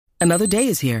Another day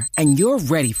is here, and you're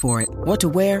ready for it. What to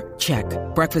wear? Check.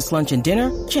 Breakfast, lunch, and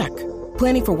dinner? Check.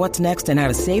 Planning for what's next and how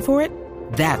to save for it?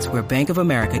 That's where Bank of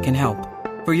America can help.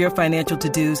 For your financial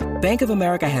to-dos, Bank of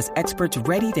America has experts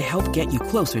ready to help get you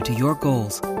closer to your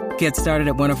goals. Get started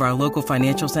at one of our local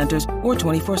financial centers or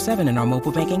 24/7 in our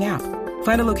mobile banking app.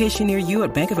 Find a location near you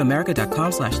at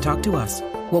bankofamerica.com/talktous.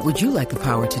 What would you like the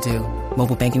power to do?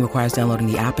 Mobile banking requires downloading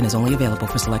the app and is only available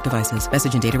for select devices.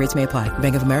 Message and data rates may apply.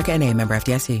 Bank of America NA, member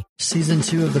FDIC. Season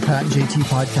 2 of the Pat and JT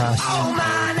podcast. Oh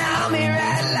man, I'm here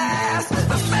at last.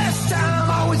 The best time,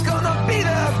 always gonna be the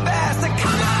best.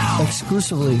 Come on!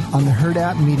 Exclusively on the Herd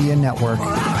App Media Network.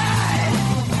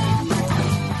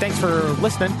 Thanks for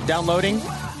listening, downloading,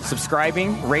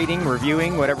 subscribing, rating,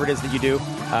 reviewing, whatever it is that you do.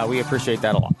 We appreciate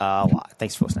that a lot.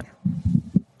 Thanks for listening.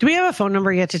 Do we have a phone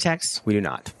number yet to text? We do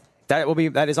not.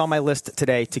 That is on my list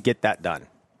today to get that done.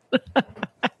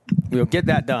 We'll get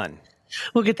that done.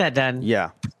 We'll get that done.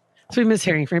 Yeah. So we miss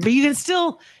hearing from you. But you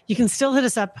can still hit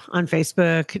us up on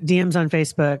Facebook, DMs on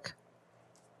Facebook,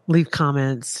 leave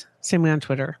comments. Same way on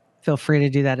Twitter. Feel free to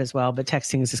do that as well. But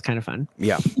texting is just kind of fun.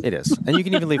 Yeah, it is. And you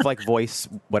can even leave like voice,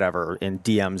 whatever, in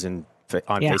DMs and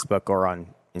on Facebook or on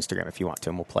Instagram if you want to,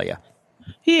 and we'll play you.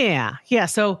 Yeah. Yeah.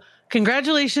 So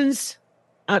congratulations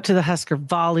out to the Husker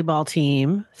volleyball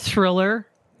team. Thriller.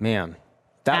 Man,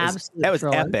 that was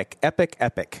thriller.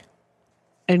 epic.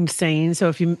 Insane. So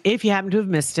if you happen to have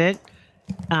missed it,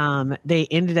 they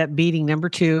ended up beating number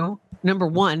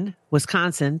 1,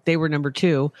 Wisconsin. They were number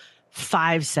 2,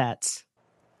 5 sets.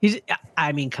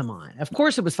 I mean, come on. Of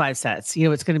course it was 5 sets. You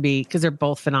know, it's going to be because they're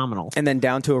both phenomenal. And then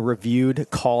down to a reviewed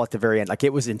call at the very end. Like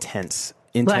it was intense.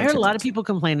 Well, I heard a lot of people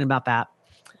complaining about that.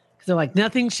 They're like,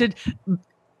 nothing should.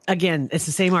 Again, it's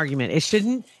the same argument. It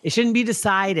shouldn't be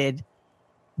decided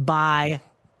by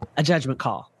a judgment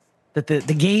call. That the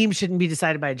game shouldn't be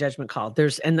decided by a judgment call.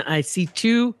 And I see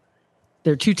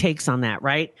there are two takes on that,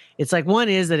 right? It's like one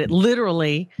is that it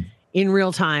literally in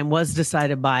real time was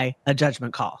decided by a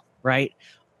judgment call, right?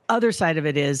 Other side of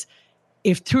it is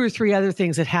if 2 or 3 other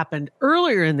things had happened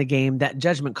earlier in the game, that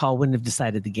judgment call wouldn't have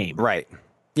decided the game. Right.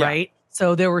 Yeah. Right.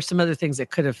 So there were some other things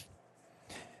that could have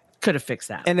fixed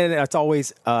that. And then it's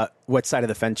always what side of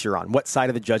the fence you're on. What side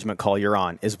of the judgment call you're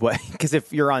on is what, because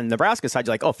if you're on Nebraska's side,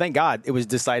 you're like, oh, thank God it was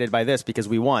decided by this because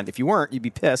we won. If you weren't, you'd be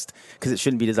pissed because it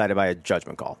shouldn't be decided by a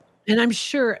judgment call. And I'm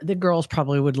sure the girls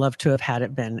probably would love to have had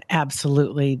it been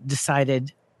absolutely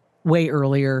decided way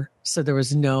earlier. So there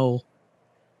was nobody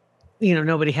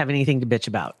have anything to bitch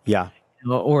about. Yeah.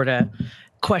 Or to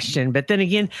question. But then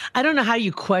again, I don't know how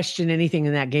you question anything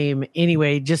in that game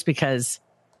anyway, just because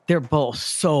they're both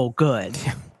so good.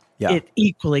 Yeah. It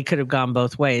equally could have gone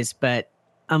both ways, but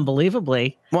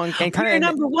unbelievably, we're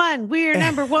number one. We're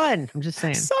number one. I'm just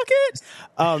saying. Suck it.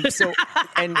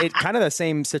 And it kind of the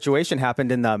same situation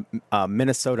happened in the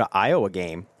Minnesota-Iowa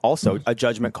game. Also a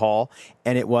judgment call.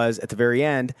 And it was at the very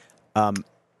end.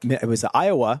 It was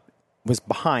Iowa was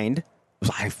behind. It was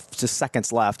like just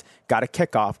seconds left. Got a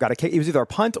kickoff. It was either a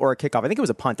punt or a kickoff. I think it was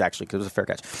a punt actually because it was a fair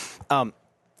catch.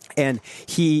 And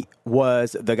he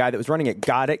was the guy that was running it.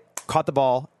 Got it. Caught the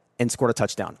ball. And scored a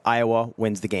touchdown. Iowa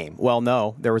wins the game. Well,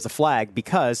 no, there was a flag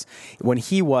because when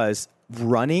he was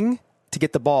running to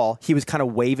get the ball, he was kind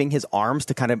of waving his arms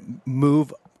to kind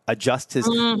of adjust his,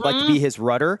 like to be his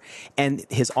rudder. And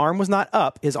his arm was not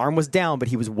up. His arm was down, but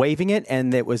he was waving it.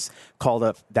 And it was called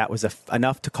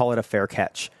enough to call it a fair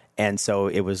catch. And so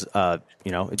it was, it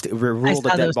ruled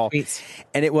a dead ball. Tweets.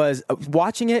 And it was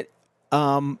watching it.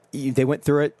 They went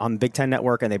through it on the Big Ten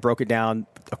Network and they broke it down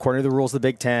according to the rules of the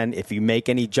Big Ten. If you make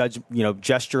any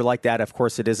gesture like that, of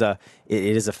course it is a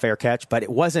fair catch, but it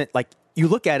wasn't like you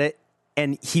look at it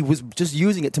and he was just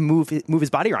using it to move his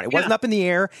body around. It wasn't up in the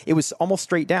air. It was almost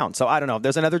straight down. So I don't know.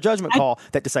 There's another judgment call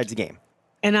that decides the game.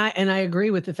 And I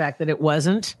agree with the fact that it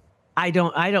wasn't. I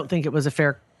don't think it was a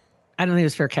fair. I don't think it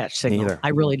was a fair catch signal. Neither. I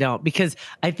really don't, because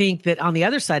I think that on the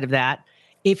other side of that,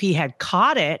 if he had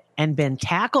caught it and been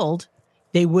tackled,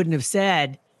 they wouldn't have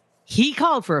said he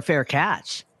called for a fair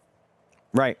catch.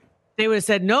 Right. They would have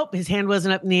said, nope, his hand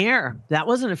wasn't up in the air. That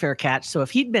wasn't a fair catch. So if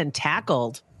he'd been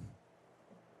tackled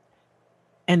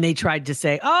and they tried to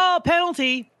say, oh,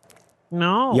 penalty.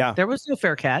 No, there was no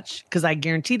fair catch, because I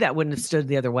guarantee that wouldn't have stood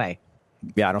the other way.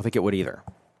 Yeah, I don't think it would either.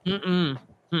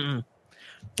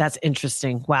 That's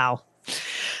interesting. Wow.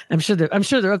 I'm sure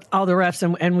all the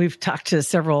refs, and we've talked to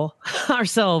several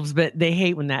ourselves, but they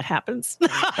hate when that happens.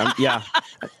 Yeah.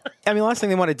 I mean, the last thing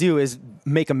they want to do is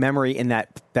make a memory in that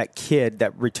kid,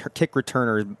 that kick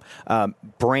returner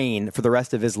brain for the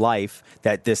rest of his life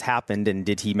that this happened, and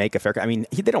did he make a fair? I mean,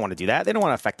 they don't want to do that. They don't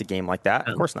want to affect a game like that.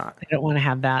 Of course not. They don't want to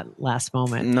have that last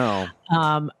moment. No.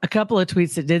 A couple of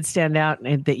tweets that did stand out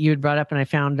and that you had brought up, and I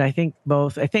found, I think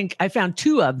I found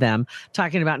two of them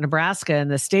talking about Nebraska and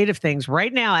the state of things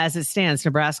right now as it stands.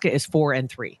 Nebraska is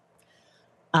 4-3.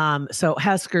 So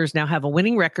Huskers now have a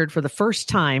winning record for the first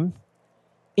time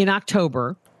in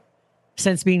October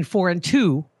since being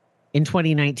 4-2 in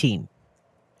 2019.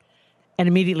 And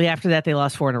immediately after that, they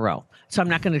lost 4 in a row. So I'm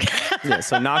not going to. Yeah.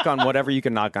 So knock on whatever you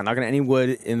can knock on. Knock on any wood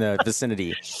in the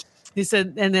vicinity. He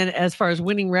said, and then as far as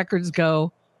winning records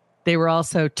go, they were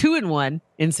also 2-1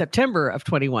 in September of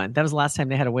 21. That was the last time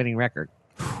they had a winning record.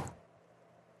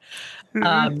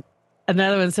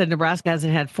 Another one said Nebraska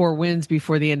hasn't had 4 wins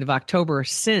before the end of October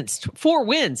since 4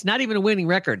 wins, not even a winning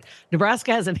record.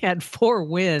 Nebraska hasn't had 4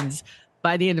 wins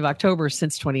by the end of October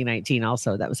since 2019.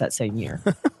 Also, that was that same year.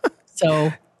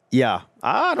 So yeah,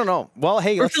 I don't know. Well,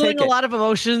 hey, we're let's feeling take a lot of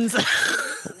emotions.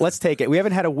 Let's take it. We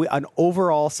haven't had an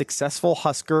overall successful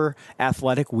Husker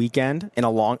athletic weekend in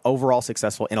a long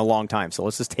time. So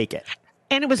let's just take it.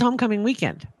 And it was homecoming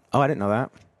weekend. Oh, I didn't know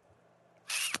that.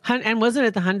 And wasn't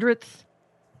it the 100th?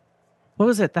 What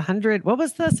was it? The 100? What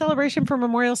was the celebration for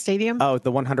Memorial Stadium? Oh,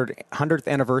 the 100th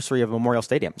anniversary of Memorial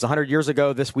Stadium. It was 100 years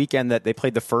ago this weekend that they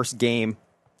played the first game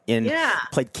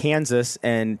played Kansas,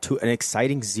 and to an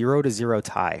exciting 0-0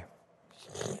 tie.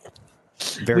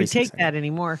 We take that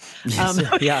anymore. Yes.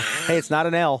 Yeah. Hey, it's not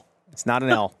an L. It's not an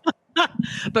L.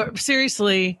 But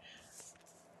seriously,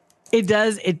 it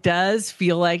does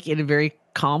feel like in a very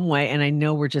calm way. And I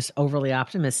know we're just overly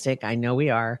optimistic. I know we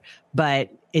are, but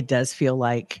it does feel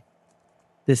like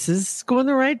this is going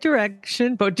the right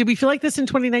direction. But did we feel like this in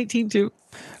 2019 too?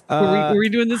 Were we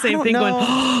doing the same thing? Going,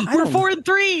 we're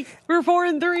 4-3. We're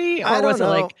 4-3. Or was it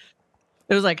like?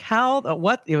 It was like WTF?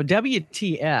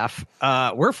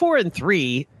 We're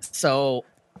 4-3. So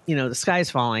the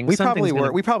sky's falling. We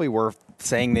probably were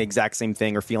saying the exact same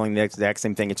thing or feeling the exact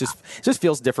same thing. It just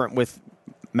feels different with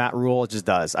Matt Rule. It just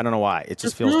does. I don't know why. It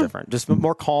just feels different. Just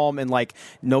more calm and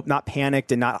not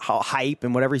panicked and not hype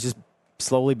and whatever. He's just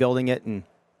slowly building it, and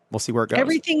we'll see where it goes.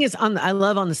 Everything is I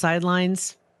love on the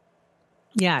sidelines.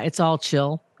 Yeah, it's all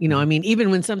chill. I mean,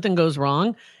 even when something goes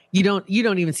wrong, you don't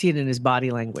even see it in his body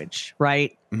language,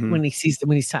 right? Mm-hmm. When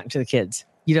he's talking to the kids,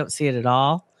 you don't see it at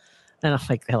all. And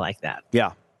I like that.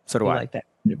 Yeah, so do I. Like that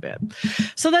a bit.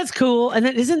 So that's cool. And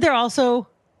then isn't there also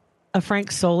a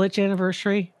Frank Solich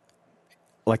anniversary?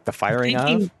 Like the firing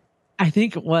of? I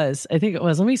think it was.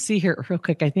 Let me see here real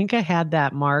quick. I think I had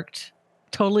that marked.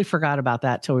 Totally forgot about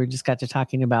that till we just got to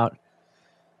talking about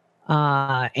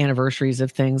anniversaries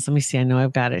of things. Let me see. I know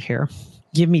I've got it here.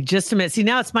 Give me just a minute. See,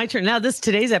 now it's my turn. Now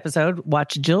today's episode,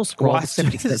 watch Jill scroll.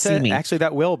 Actually,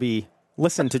 that will be.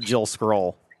 Listen to Jill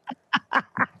scroll.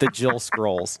 The Jill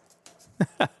scrolls.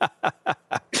 Oh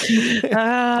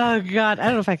God, I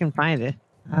don't know if I can find it.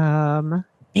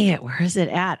 Where is it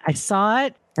at? I saw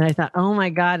it and I thought, oh my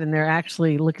God, and they're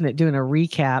actually looking at doing a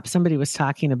recap. Somebody was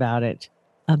talking about it.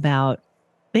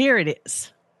 There it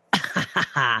is.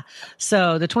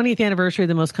 So the 20th anniversary of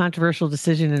the most controversial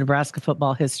decision in Nebraska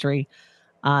football history,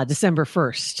 December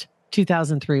 1st,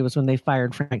 2003 was when they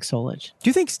fired Frank Solich. Do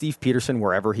you think Steve Peterson,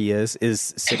 wherever he is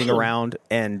sitting around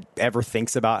and ever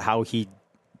thinks about how he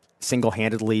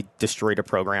single-handedly destroyed a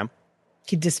program?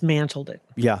 He dismantled it.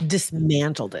 Yeah.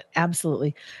 Dismantled it.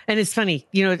 Absolutely. And it's funny,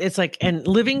 it's like, and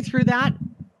living through that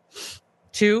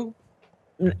too,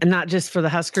 not just for the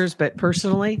Huskers, but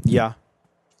personally. Yeah.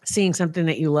 Seeing something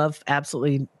that you love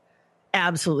absolutely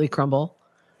crumble.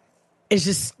 It's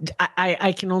just,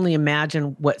 I can only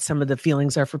imagine what some of the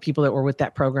feelings are for people that were with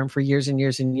that program for years and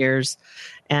years and years.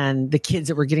 And the kids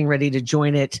that were getting ready to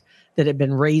join it, that had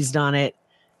been raised on it,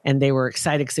 and they were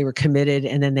excited because they were committed.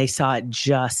 And then they saw it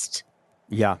just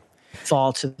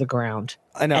fall to the ground.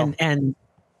 I know. And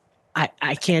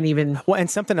I can't even. Well, and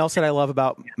something else that I love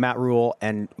about Matt Rule,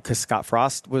 and because Scott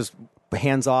Frost was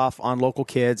hands off on local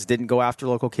kids, didn't go after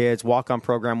local kids, walk-on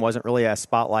program wasn't really a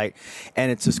spotlight.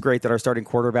 And it's just great that our starting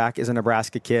quarterback is a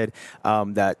Nebraska kid,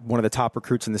 that one of the top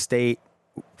recruits in the state,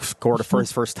 scored a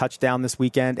first touchdown this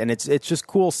weekend. And it's just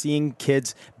cool seeing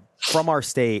kids from our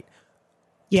state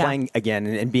playing again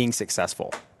and being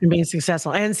successful. And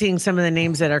seeing some of the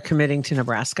names that are committing to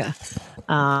Nebraska,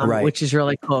 right, which is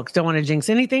really cool. Don't want to jinx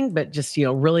anything, but just,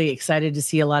 really excited to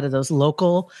see a lot of those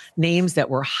local names that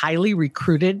were highly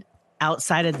recruited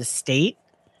outside of the state.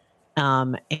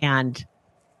 And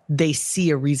they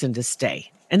see a reason to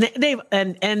stay. And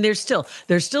there's still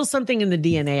something in the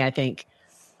DNA, I think,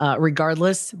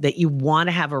 regardless, that you want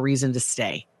to have a reason to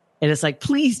stay. And it's like,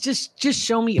 please just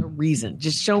show me a reason.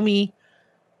 Just show me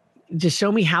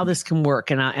how this can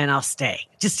work, and I'll stay.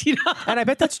 Just, And I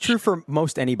bet that's true for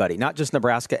most anybody, not just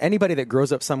Nebraska. Anybody that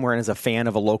grows up somewhere and is a fan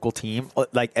of a local team,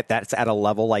 like that's at a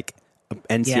level like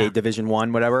NCAA Division I,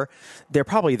 whatever, their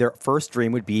first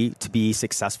dream would be to be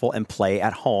successful and play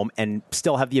at home and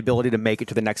still have the ability to make it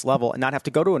to the next level and not have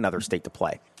to go to another state to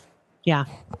play. Yeah.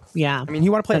 Yeah. I mean,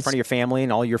 you want to play in front of your family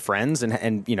and all your friends,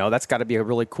 and that's got to be a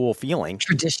really cool feeling.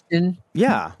 Tradition.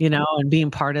 Yeah. And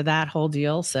being part of that whole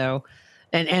deal. So,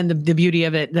 and the beauty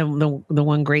of it, the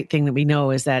one great thing that we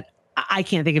know is that I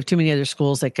can't think of too many other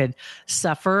schools that could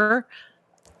suffer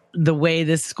the way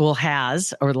this school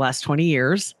has over the last 20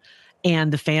 years.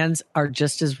 And the fans are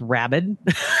just as rabid,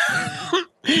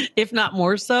 if not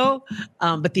more so.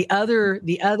 But the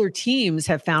other teams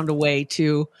have found a way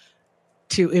to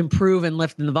improve and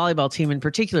lift. And the volleyball team in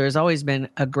particular has always been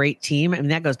a great team. I mean,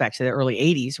 that goes back to the early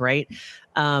 80s, right?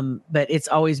 But it's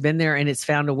always been there, and it's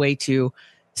found a way to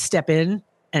step in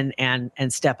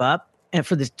and step up and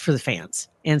for the fans.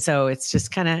 And so it's just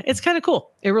kind of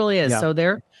cool. It really is. Yeah.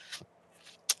 So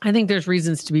I think there's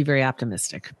reasons to be very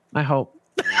optimistic. I hope.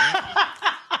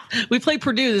 We play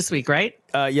Purdue this week, right?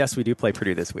 Yes, we do play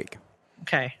Purdue this week.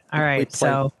 Okay. All right.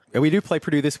 We do play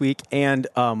Purdue this week, and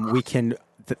we can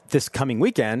this coming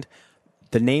weekend.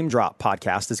 The Name Drop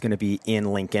podcast is going to be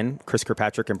in Lincoln. Chris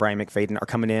Kirkpatrick and Brian McFadden are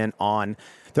coming in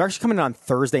they're actually coming in on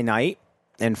Thursday night,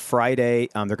 and Friday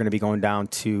they're going to be going down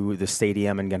to the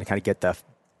stadium and going to kind of get the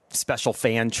special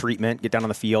fan treatment, get down on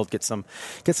the field, get some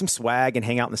swag and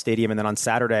hang out in the stadium. And then on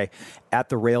Saturday at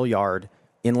the Rail Yard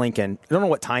in Lincoln, I don't know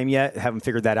what time yet, haven't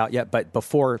figured that out yet, but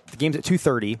before the game's at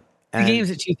 2:30. The game's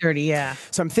at 2:30, yeah.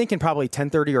 So I'm thinking probably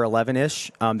 10:30 or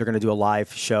 11-ish. They're going to do a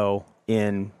live show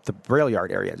in the Rail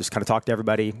Yard area. Just kind of talk to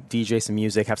everybody, DJ some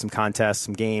music, have some contests,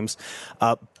 some games.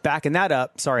 Backing that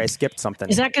up, sorry, I skipped something.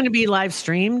 Is that going to be live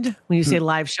streamed when you say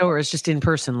live show, or it's just in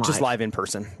person live? Just live in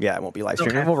person. Yeah, it won't be live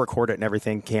streamed. Okay. We'll record it and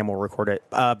everything. Cam will record it.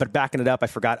 But backing it up, I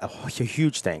forgot a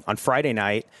huge thing. On Friday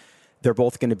night, they're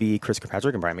both going to be, Chris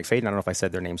Kirkpatrick and Brian McFadden, I don't know if I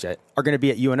said their names yet, are going to be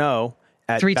at UNO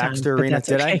at 3 Baxter times, Arena.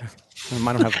 Did okay.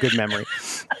 I don't have good memory.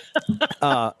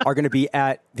 Are going to be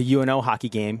at the UNO hockey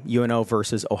game, UNO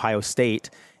versus Ohio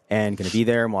State, and going to be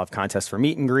there. And we'll have contests for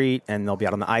meet and greet, and they'll be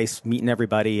out on the ice meeting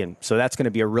everybody. And so that's going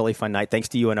to be a really fun night. Thanks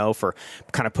to UNO for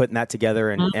kind of putting that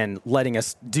together and letting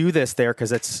us do this there,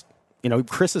 because it's,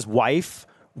 Chris's wife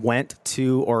went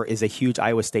to or is a huge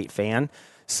Iowa State fan.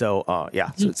 So so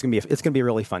it's gonna be a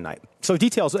really fun night. So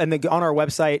details on our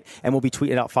website, and we'll be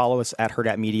tweeting out. Follow us at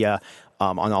Hurrdat Media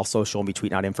on all social, and be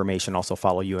tweeting out information. Also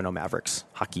follow UNO Mavericks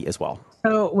hockey as well.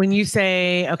 So when you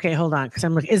say, okay, hold on, because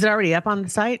I'm looking, is it already up on the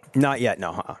site? Not yet,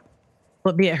 no.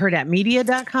 Will it be at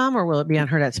hurrdatmedia.com or will it be on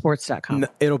hurrdatsports.com? No,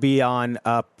 it'll be on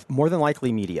more than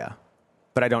likely media,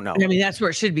 but I don't know. I mean, that's where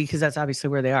it should be, because that's obviously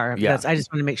where they are. Yeah. I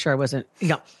just want to make sure I wasn't.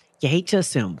 You hate to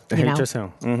assume.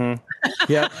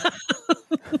 Mm-hmm. Yeah.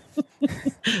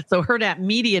 So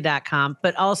hurrdatmedia.com,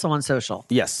 but also on social.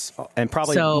 Yes, and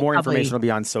probably more information will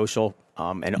be on social.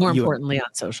 And more importantly,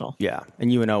 on social. Yeah,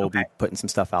 and UNO will be putting some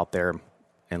stuff out there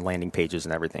and landing pages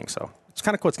and everything. So it's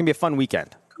kind of cool. It's going to be a fun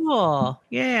weekend. Cool.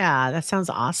 Yeah, that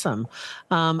sounds awesome.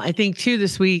 I think, too,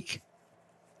 this week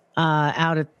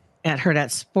out at Hurrdat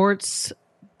Sports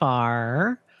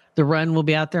Bar, the run will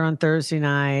be out there on Thursday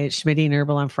night, Schmitty and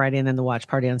Herbal on Friday, and then the watch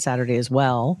party on Saturday as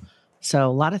well. So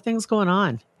a lot of things going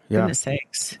on. Yeah. Goodness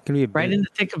sakes. Gonna be right in the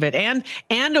thick of it. And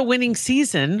a winning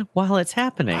season while it's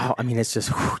happening. Wow, I mean, it's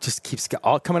just keeps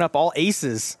all coming up, all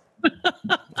aces.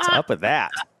 What's up with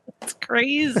that? It's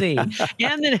crazy.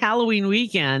 And then Halloween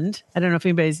weekend. I don't know if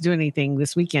anybody's doing anything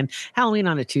this weekend. Halloween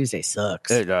on a Tuesday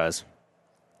sucks. It does.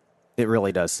 It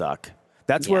really does suck.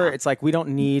 That's where it's like we don't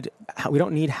need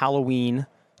Halloween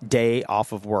day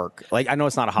off of work. Like, I know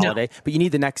it's not a holiday, but you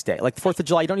need the next day. Like the 4th of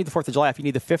July, you don't need the 4th of July off. You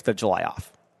need the 5th of July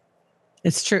off.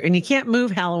 It's true. And you can't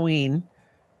move Halloween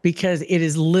because it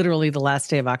is literally the last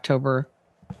day of October,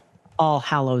 All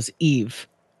Hallows Eve,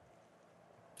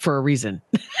 for a reason.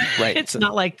 Right. It's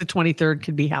not like the 23rd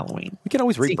could be Halloween. You can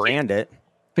always rebrand it.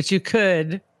 But you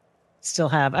could still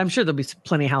have, I'm sure there'll be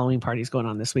plenty of Halloween parties going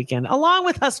on this weekend, along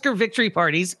with Husker victory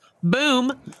parties.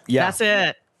 Boom. Yeah. That's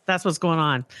it. That's what's going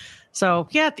on. So,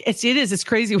 yeah, it is. It's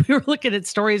crazy. We were looking at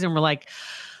stories and we're like,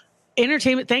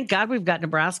 entertainment. Thank God we've got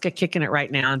Nebraska kicking it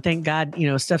right now. And thank God,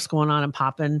 stuff's going on and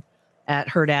popping at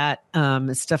Hurrdat,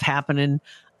 and stuff happening,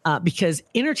 because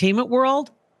entertainment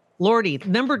world, Lordy,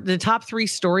 the top 3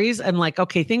 stories. I'm like,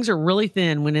 okay, things are really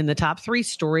thin when in the top 3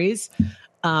 stories,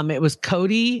 it was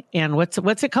Cody and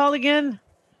what's it called again?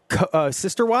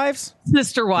 Sister Wives?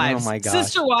 Sister Wives. Oh my gosh.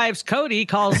 Sister Wives. Cody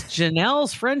calls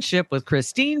Janelle's friendship with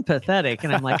Christine pathetic.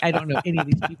 And I'm like, I don't know any of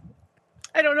these people.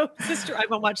 I don't know. I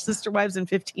haven't watched Sister Wives in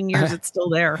 15 years. It's still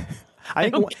there. I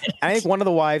think one of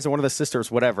the wives or one of the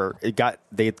sisters, whatever, they got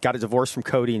a divorce from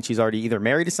Cody, and she's already either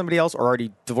married to somebody else or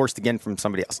already divorced again from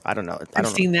somebody else. I don't know. I've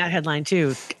seen that headline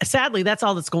too. Sadly, that's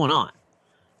all that's going on.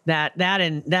 That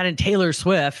and Taylor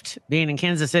Swift being in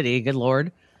Kansas City. Good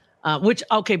Lord. Which,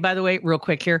 okay, by the way, real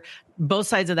quick here, both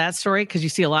sides of that story, because you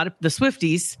see a lot of the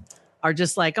Swifties are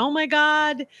just like, oh my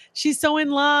God, she's so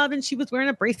in love. And she was wearing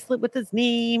a bracelet with his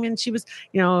name. And she was,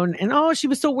 and oh, she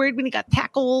was so worried when he got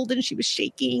tackled and she was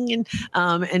shaking and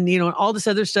all this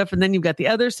other stuff. And then you've got the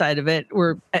other side of it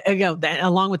where,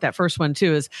 along with that first one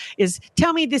too, is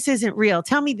tell me this isn't real.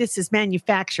 Tell me this is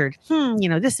manufactured.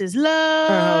 This is love.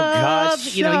 Oh God,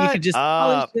 you could just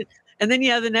polish it. And then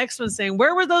you have the next one saying,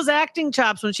 where were those acting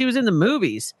chops when she was in the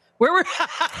movies? Where were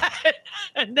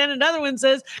And then another one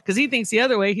says, because he thinks the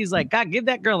other way, he's like, God, give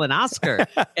that girl an Oscar.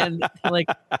 And like,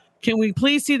 can we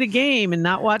please see the game and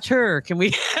not watch her? Can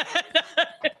we?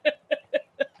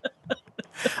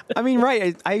 I mean,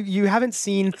 right. You haven't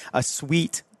seen a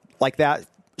suite like that,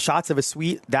 shots of a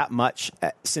suite that much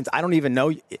since I don't even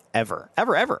know ever.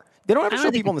 They don't ever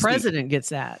show people in the president gets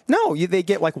that. No, they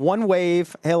get like one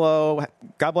wave, hello,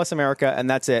 God bless America, and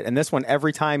that's it. And this one,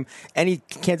 every time any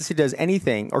Kansas City does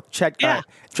anything, or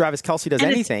Travis Kelce does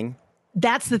anything.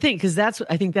 That's the thing, because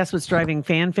I think that's what's driving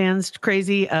fans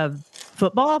crazy of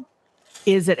football,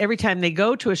 is that every time they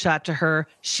go to a shot to her,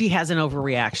 she has an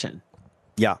overreaction.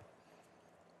 Yeah.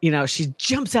 She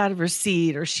jumps out of her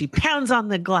seat, or she pounds on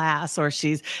the glass, or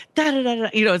she's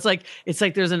da-da-da-da. It's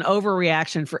like there's an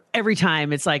overreaction for every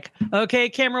time. It's like, okay,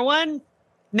 camera one,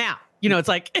 now. It's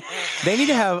like they need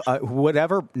to have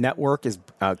whatever network is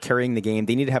carrying the game.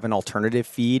 They need to have an alternative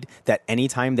feed that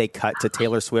anytime they cut to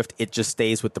Taylor Swift, it just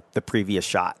stays with the previous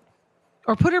shot.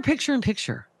 Or put her picture in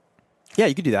picture. Yeah,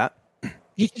 you could do that.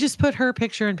 You could just put her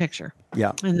picture in picture.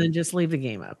 Yeah. And then just leave the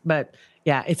game up. But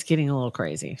yeah, it's getting a little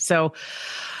crazy. So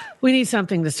we need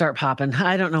something to start popping.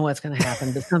 I don't know what's going to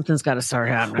happen, but something's got to start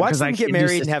happening. Watch them get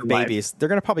married and have babies. They're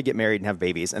going to probably get married and have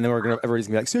babies. And then everybody's going to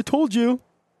be like, see, I told you.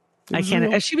 I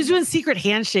can't. She was doing secret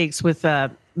handshakes with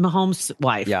Mahomes'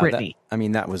 wife, Brittany.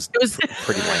 That was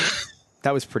pretty lame.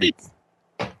 That was pretty.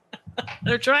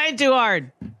 They're trying too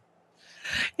hard.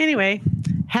 Anyway,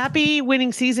 happy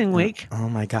winning season week. Oh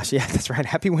my gosh. Yeah, that's right.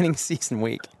 Happy winning season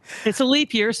week. It's a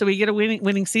leap year, so we get a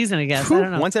winning season, I guess. I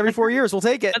don't know. Once every 4 years, we'll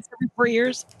take it. Once every 4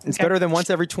 years. It's better than once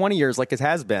every 20 years like it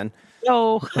has been.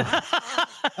 Oh.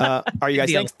 All right, you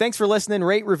guys. Thanks for listening.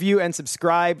 Rate, review, and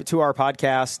subscribe to our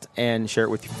podcast and share it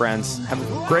with your friends. Have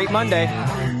a great Monday.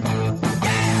 Pat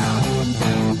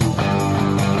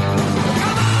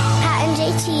and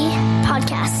JT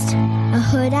Podcast, a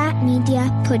Huda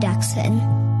Media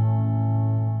Production.